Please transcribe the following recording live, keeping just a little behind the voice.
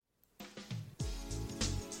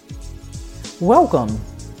Welcome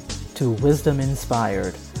to Wisdom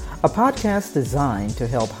Inspired, a podcast designed to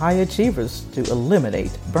help high achievers to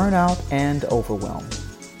eliminate burnout and overwhelm.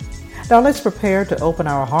 Now let's prepare to open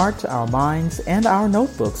our hearts, our minds, and our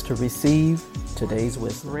notebooks to receive today's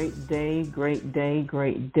wisdom. Great day, great day,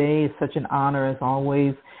 great day. It's such an honor as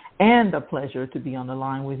always and a pleasure to be on the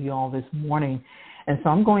line with you all this morning. And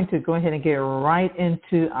so I'm going to go ahead and get right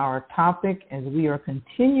into our topic as we are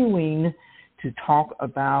continuing to talk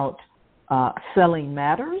about selling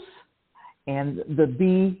matters and the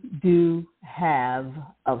be, do, have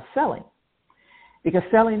of selling. Because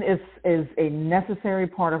selling is a necessary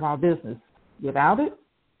part of our business. Without it,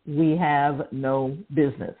 we have no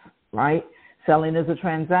business, right? Selling is a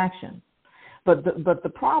transaction. But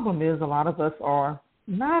the problem is a lot of us are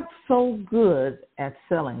not so good at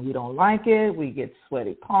selling. We don't like it. We get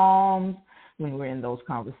sweaty palms when we're in those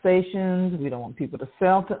conversations. We don't want people to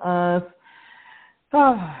sell to us.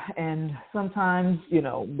 And sometimes,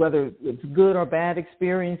 whether it's good or bad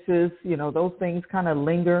experiences, those things kind of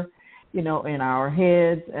linger, in our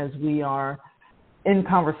heads as we are in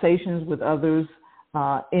conversations with others,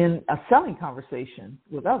 in a selling conversation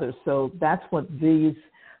with others. So that's what these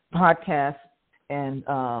podcasts and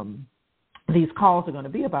these calls are going to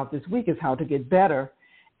be about this week, is how to get better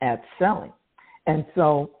at selling. And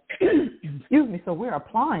so, so we're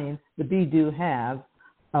applying the be, do, have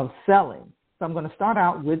of selling. So I'm going to start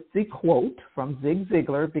out with the quote from Zig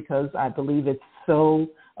Ziglar because I believe it's so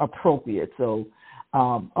appropriate. So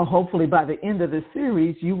hopefully by the end of this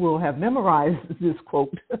series, you will have memorized this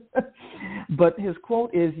quote. But his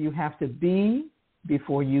quote is, you have to be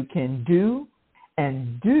before you can do,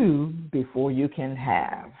 and do before you can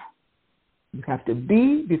have. You have to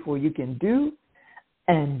be before you can do,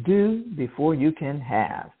 and do before you can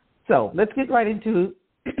have. So let's get right into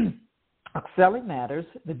selling matters,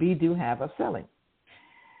 the be, do, have of selling.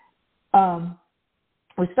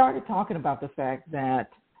 We started talking about the fact that,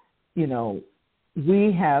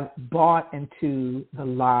 we have bought into the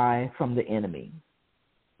lie from the enemy,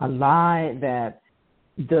 a lie that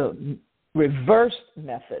the reverse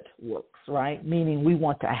method works, right? Meaning we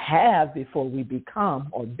want to have before we become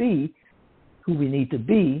or be who we need to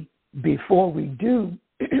be before we do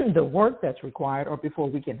the work that's required, or before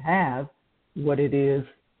we can have what it is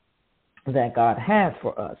that God has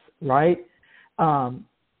for us, right? And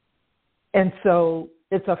so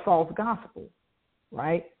it's a false gospel,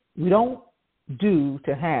 right? We don't do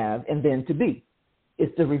to have and then to be.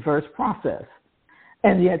 It's the reverse process.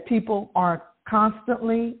 And yet people are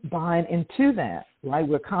constantly buying into that, right?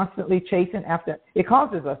 We're constantly chasing after, it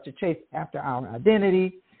causes us to chase after our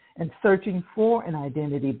identity and searching for an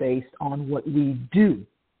identity based on what we do.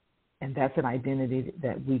 And that's an identity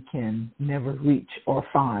that we can never reach or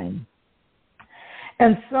find.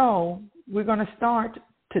 And so we're going to start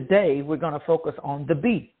today, we're going to focus on the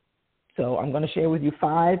be. So I'm going to share with you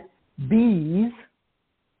 5 B's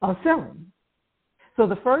of selling. So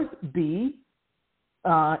the first B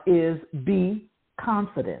is be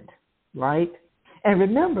confident, right? And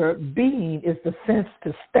remember, being is the sense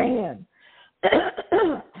to stand.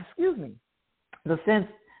 Excuse me. The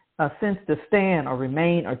sense to stand or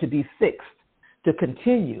remain or to be fixed, to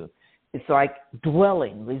continue. It's like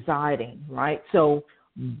dwelling, residing, right? So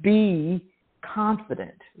be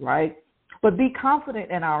confident, right? But be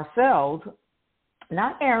confident in ourselves,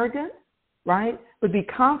 not arrogant, right? But be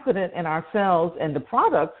confident in ourselves and the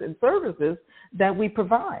products and services that we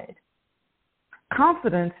provide.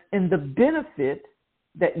 Confidence in the benefit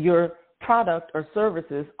that your product or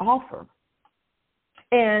services offer.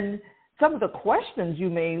 And some of the questions you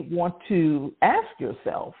may want to ask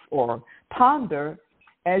yourself or ponder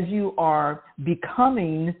as you are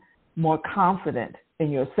becoming more confident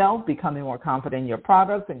in yourself, becoming more confident in your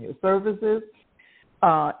products and your services,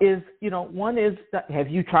 is, one is, have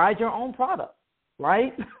you tried your own product,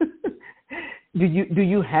 right? Do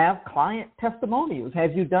you have client testimonials?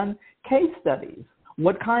 Have you done case studies?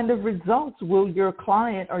 What kind of results will your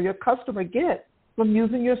client or your customer get from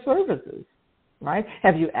using your services, right?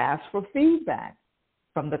 Have you asked for feedback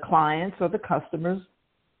from the clients or the customers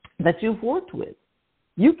that you've worked with?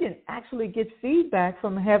 You can actually get feedback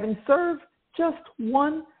from having served just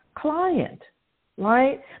one client,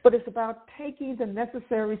 right? But it's about taking the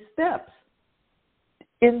necessary steps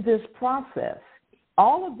in this process.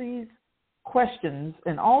 All of these questions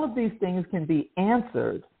and all of these things can be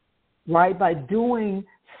answered, right, by doing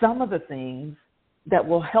some of the things that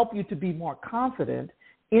will help you to be more confident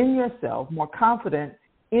in yourself, more confident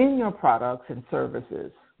in your products and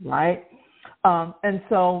services, right? And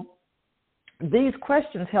so these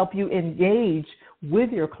questions help you engage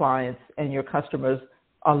with your clients and your customers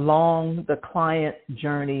along the client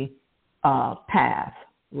journey path,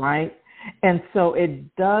 right? And so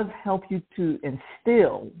it does help you to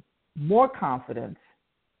instill more confidence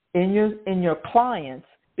in your clients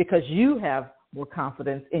because you have more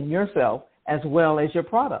confidence in yourself as well as your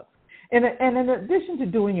product. And in addition to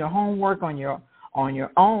doing your homework on your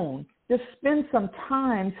own, just spend some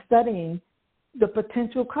time studying the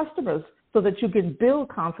potential customers so that you can build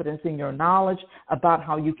confidence in your knowledge about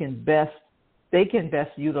how they can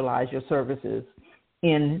best utilize your services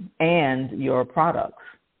and your products,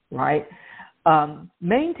 right?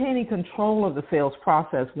 Maintaining control of the sales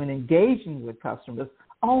process when engaging with customers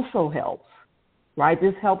also helps, right?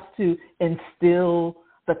 This helps to instill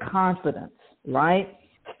the confidence, right?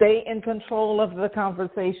 Stay in control of the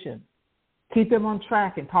conversation. Keep them on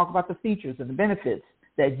track and talk about the features and the benefits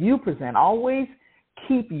that you present. Always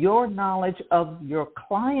keep your knowledge of your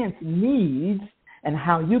client's needs and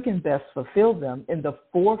how you can best fulfill them in the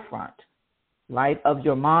forefront, right, of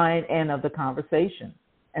your mind and of the conversation.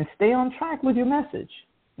 And stay on track with your message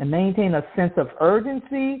and maintain a sense of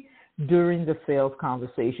urgency during the sales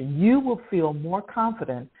conversation. You will feel more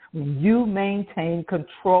confident when you maintain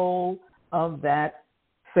control of that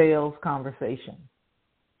sales conversation,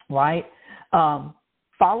 right?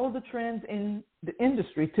 Follow the trends in the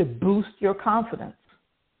industry to boost your confidence,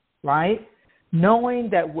 right? Knowing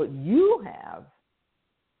that what you have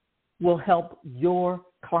will help your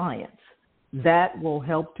clients. That will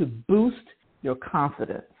help to boost your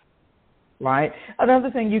confidence, right?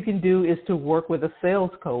 Another thing you can do is to work with a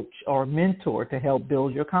sales coach or mentor to help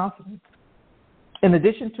build your confidence. In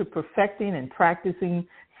addition to perfecting and practicing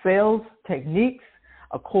sales techniques,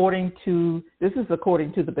 according to the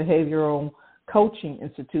Behavioral Coaching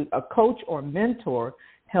Institute, a coach or mentor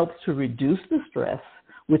helps to reduce the stress,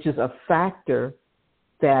 which is a factor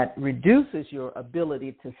that reduces your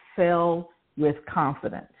ability to sell with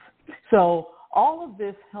confidence. So all of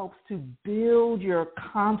this helps to build your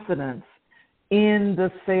confidence in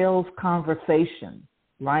the sales conversation,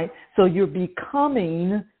 right? So you're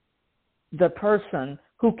becoming the person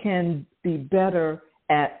who can be better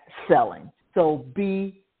at selling. So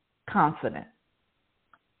be confident.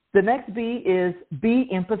 The next B is be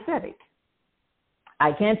empathetic.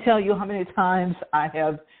 I can't tell you how many times I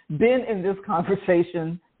have been in this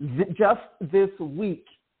conversation just this week,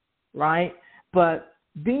 right? But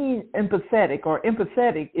being empathetic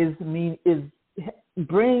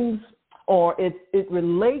it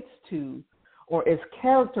relates to or is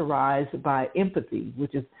characterized by empathy,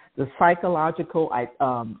 which is the psychological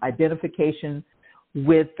identification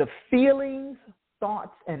with the feelings,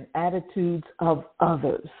 thoughts, and attitudes of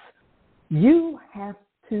others. You have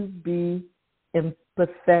to be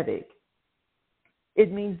empathetic.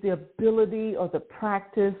 It means the ability or the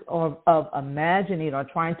practice of imagining or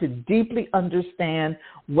trying to deeply understand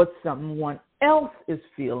what someone else is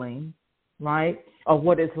feeling, right? Or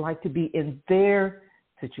what it's like to be in their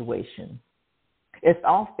situation. It's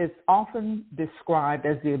often described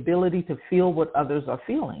as the ability to feel what others are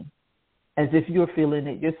feeling, as if you're feeling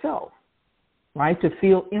it yourself, right? To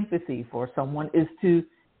feel empathy for someone is to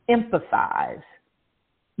empathize.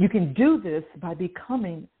 You can do this by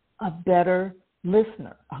becoming a better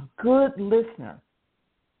listener, a good listener,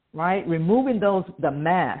 right? Removing the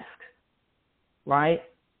masks, right?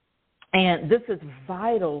 And this is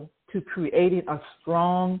vital to creating a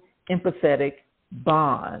strong, empathetic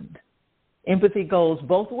bond. Empathy goes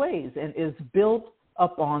both ways and is built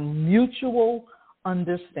upon mutual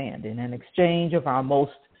understanding and exchange of our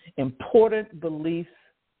most important beliefs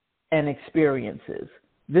and experiences.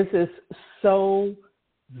 This is so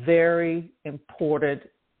very important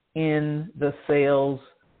in the sales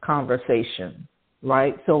conversation,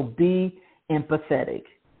 right? So be empathetic.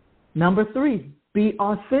 Number 3, be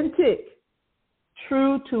authentic,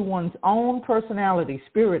 true to one's own personality,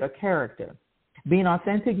 spirit, or character. Being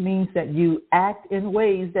authentic means that you act in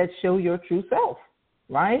ways that show your true self,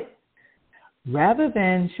 right? Rather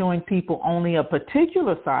than showing people only a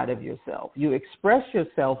particular side of yourself, you express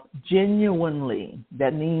yourself genuinely.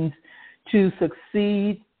 That means to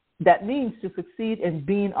succeed in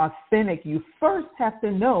being authentic, you first have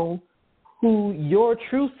to know who your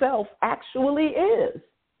true self actually is,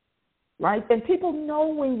 right? And people know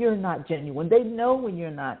when you're not genuine. They know when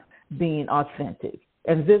you're not being authentic.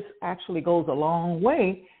 And this actually goes a long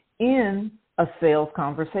way in a sales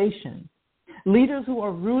conversation. Leaders who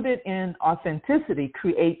are rooted in authenticity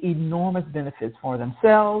create enormous benefits for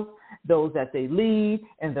themselves, those that they lead,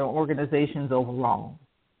 and their organizations overall.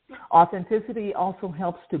 Authenticity also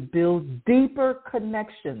helps to build deeper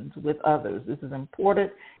connections with others. This is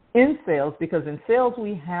important in sales because in sales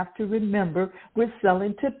we have to remember we're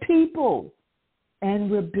selling to people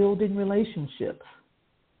and we're building relationships.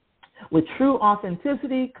 With true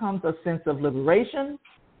authenticity comes a sense of liberation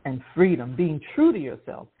and freedom, being true to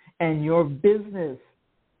yourself and your business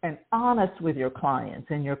and honest with your clients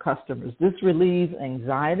and your customers. This relieves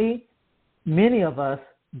anxiety many of us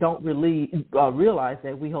don't realize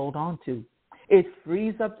that we hold on to. It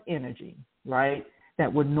frees up energy, right,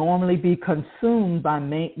 that would normally be consumed by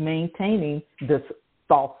maintaining this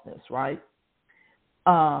falseness, right?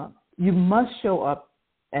 You must show up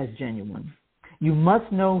as genuine. You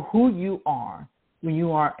must know who you are when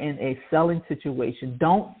you are in a selling situation.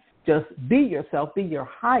 Don't just be yourself, be your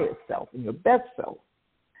highest self and your best self,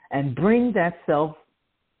 and bring that self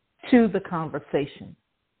to the conversation,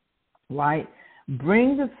 right?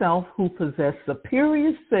 Bring the self who possesses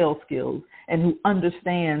superior sales skills and who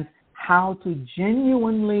understands how to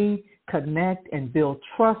genuinely connect and build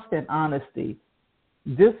trust and honesty.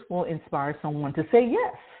 This will inspire someone to say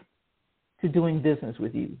yes to doing business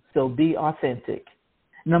with you. So be authentic.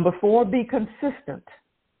 Number 4, be consistent.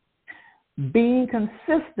 Being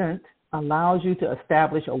consistent allows you to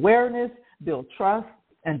establish awareness, build trust,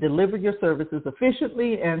 and deliver your services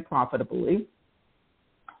efficiently and profitably.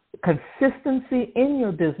 Consistency in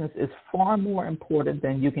your business is far more important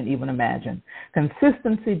than you can even imagine.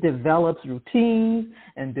 Consistency develops routines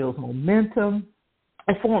and builds momentum.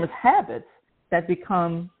 It forms habits that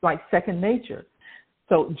become like second nature.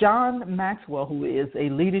 So John Maxwell, who is a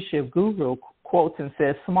leadership guru, quotes and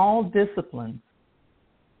says, small disciplines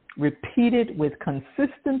repeated with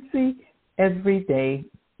consistency every day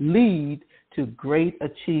lead to great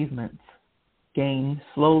achievements gained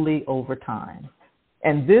slowly over time.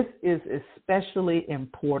 And this is especially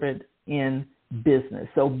important in business.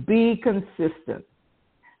 So be consistent.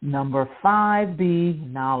 Number 5, be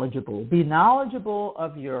knowledgeable. Be knowledgeable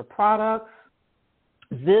of your products.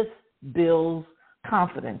 This builds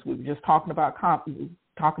confidence. We were just talking about confidence.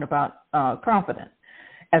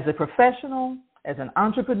 As a professional, as an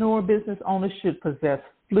entrepreneur, business owner should possess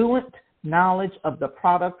fluent knowledge of the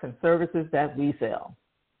products and services that we sell,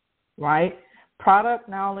 right? Product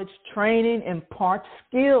knowledge, training imparts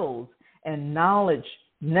skills and knowledge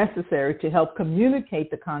necessary to help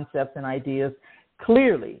communicate the concepts and ideas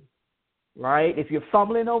clearly, right? If you're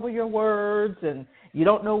fumbling over your words and you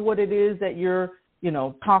don't know what it is that you're,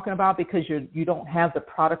 talking about because you don't have the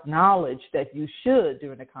product knowledge that you should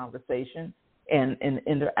during the conversation and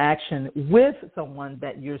interaction with someone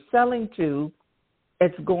that you're selling to,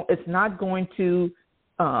 it's not going to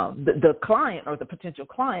the client or the potential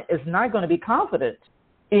client is not going to be confident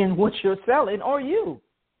in what you're selling or you.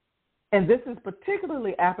 And this is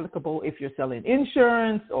particularly applicable if you're selling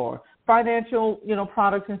insurance or financial,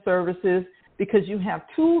 products and services, because you have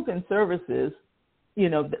tools and services,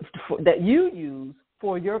 that you use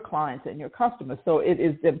for your clients and your customers. So it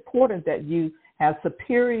is important that you have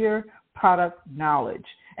superior product knowledge.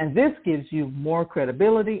 And this gives you more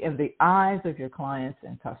credibility in the eyes of your clients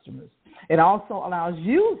and customers. It also allows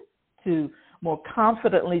you to more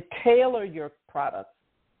confidently tailor your products,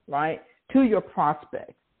 right, to your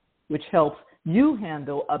prospects, which helps you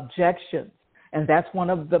handle objections. And that's one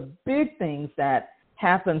of the big things that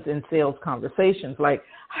happens in sales conversations, like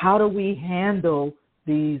how do we handle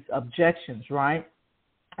these objections, right?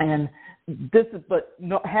 And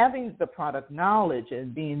having the product knowledge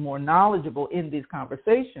and being more knowledgeable in these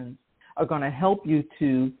conversations are going to help you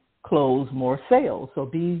to close more sales. So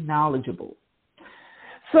be knowledgeable.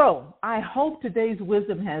 So I hope today's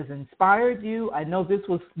wisdom has inspired you. I know this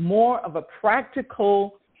was more of a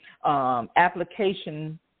practical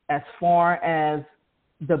application as far as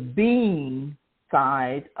the being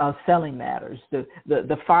side of selling matters,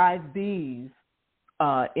 the 5 B's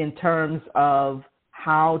in terms of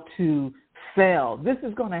how to sell. This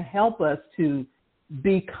is going to help us to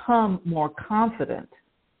become more confident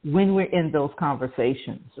when we're in those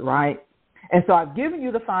conversations, right? And so I've given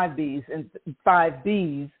you the 5 B's and 5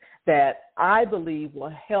 B's that I believe will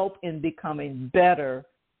help in becoming better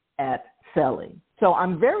at selling. So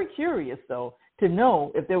I'm very curious, though, to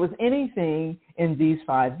know if there was anything in these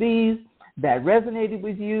 5 B's that resonated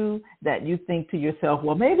with you, that you think to yourself,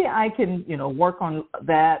 well, maybe I can, work on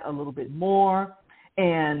that a little bit more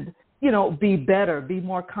and, be better, be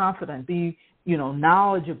more confident, be,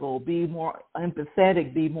 knowledgeable, be more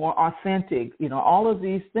empathetic, be more authentic, all of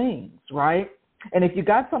these things, right? And if you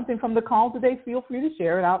got something from the call today, feel free to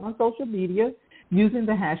share it out on social media using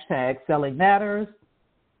the hashtag Selling Matters,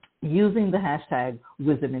 using the hashtag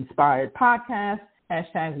Wisdom Inspired Podcast,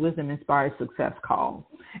 hashtag Wisdom Inspired Success Call.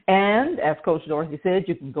 And as Coach Dorothy said,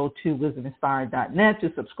 you can go to wisdominspired.net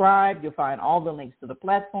to subscribe. You'll find all the links to the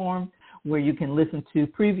platform where you can listen to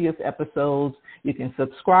previous episodes. You can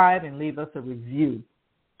subscribe and leave us a review.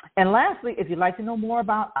 And lastly, if you'd like to know more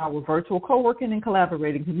about our virtual co-working and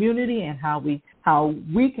collaborating community and how we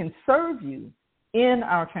can serve you in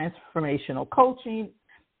our transformational coaching,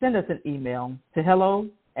 send us an email to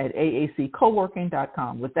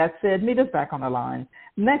hello@aaccoworking.com. With that said, meet us back on the line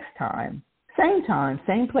next time, same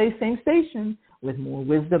place, same station, with more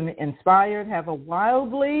wisdom inspired. Have a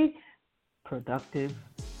wildly productive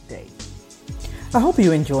day. I hope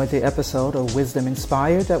you enjoyed the episode of Wisdom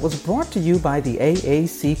Inspired that was brought to you by the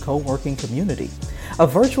AAC Co-working Community, a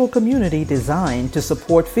virtual community designed to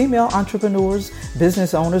support female entrepreneurs,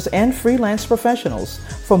 business owners, and freelance professionals.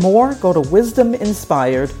 For more, go to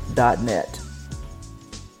wisdominspired.net.